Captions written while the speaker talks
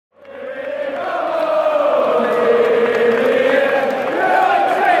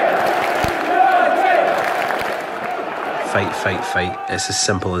fight, fight, fight. It's as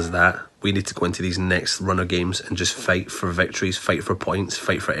simple as that. We need to go into these next run of games and just fight for victories, fight for points,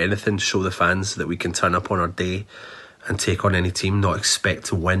 fight for anything to show the fans that we can turn up on our day and take on any team, not expect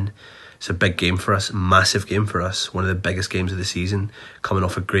to win. It's a big game for us, massive game for us, one of the biggest games of the season, coming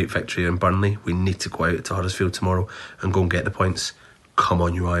off a great victory in Burnley. We need to go out to Huddersfield tomorrow and go and get the points. Come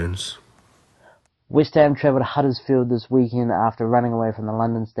on, you Irons. West Ham travelled to Huddersfield this weekend after running away from the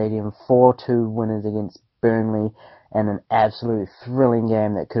London Stadium 4-2 winners against Burnley, and an absolute thrilling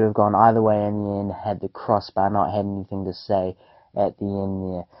game that could have gone either way in the end had the crossbar not had anything to say at the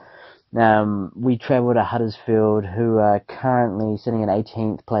end there. We travelled to Huddersfield, who are currently sitting in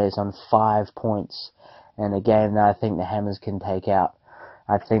 18th place on 5 points, and a game that I think the Hammers can take out.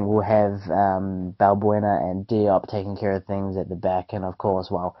 I think we'll have Balbuena and Diop taking care of things at the back, and of course,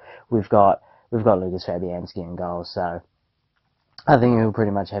 well, we've got Lucas Fabianski in goal, so I think he'll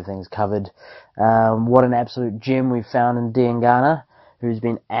pretty much have things covered. What an absolute gem we've found in Diangana, who's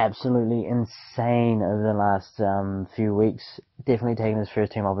been absolutely insane over the last few weeks. Definitely taking his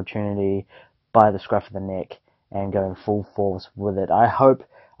first team opportunity by the scruff of the neck and going full force with it. I hope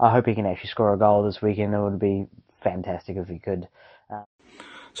he can actually score a goal this weekend. It would be fantastic if he could.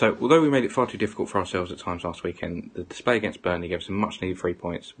 So, although we made it far too difficult for ourselves at times last weekend, the display against Burnley gave us a much-needed 3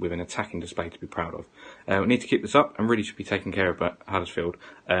 points with an attacking display to be proud of. We need to keep this up and really should be taking care of Huddersfield,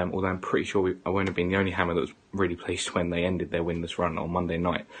 although I'm pretty sure I won't have been the only Hammer that was really pleased when they ended their winless run on Monday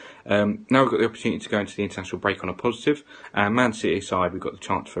night. Now we've got the opportunity to go into the international break on a positive, and Man City side, we've got the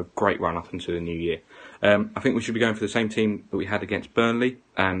chance for a great run up into the new year. I think we should be going for the same team that we had against Burnley,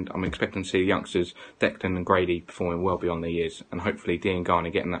 and I'm expecting to see the youngsters Declan and Grady performing well beyond their years, and hopefully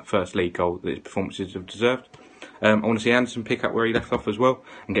Diangana getting that first league goal that his performances have deserved. I want to see Anderson pick up where he left off as well,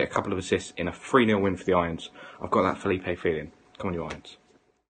 and get a couple of assists in a 3-0 win for the Irons. I've got that Felipe feeling. Come on, you Irons.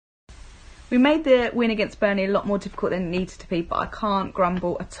 We made the win against Burnley a lot more difficult than it needed to be, but I can't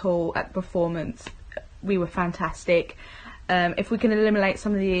grumble at all at the performance. We were fantastic. If we can eliminate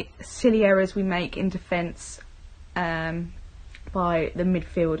some of the silly errors we make in defence by the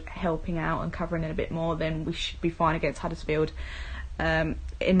midfield helping out and covering it a bit more, then we should be fine against Huddersfield. In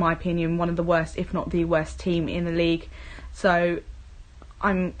my opinion, one of the worst, if not the worst team in the league. So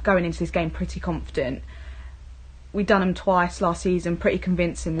I'm going into this game pretty confident. We've done them twice last season pretty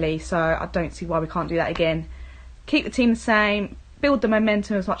convincingly, so I don't see why we can't do that again. Keep the team the same, build the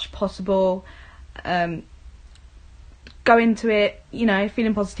momentum as much as possible. Go into it,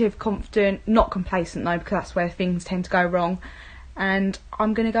 feeling positive, confident, not complacent though, because that's where things tend to go wrong. And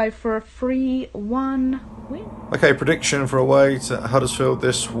I'm going to go for a 3-1 win. Okay, prediction for away to Huddersfield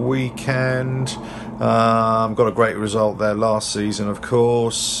this weekend. Got a great result there last season, of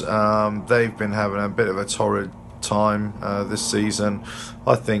course. They've been having a bit of a torrid time this season.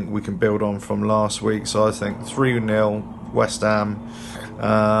 I think we can build on from last week, so I think 3-0 West Ham.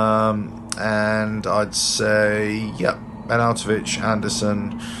 And I'd say, Benautovic,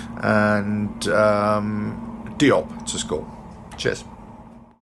 Anderson and Diop to score. Cheers.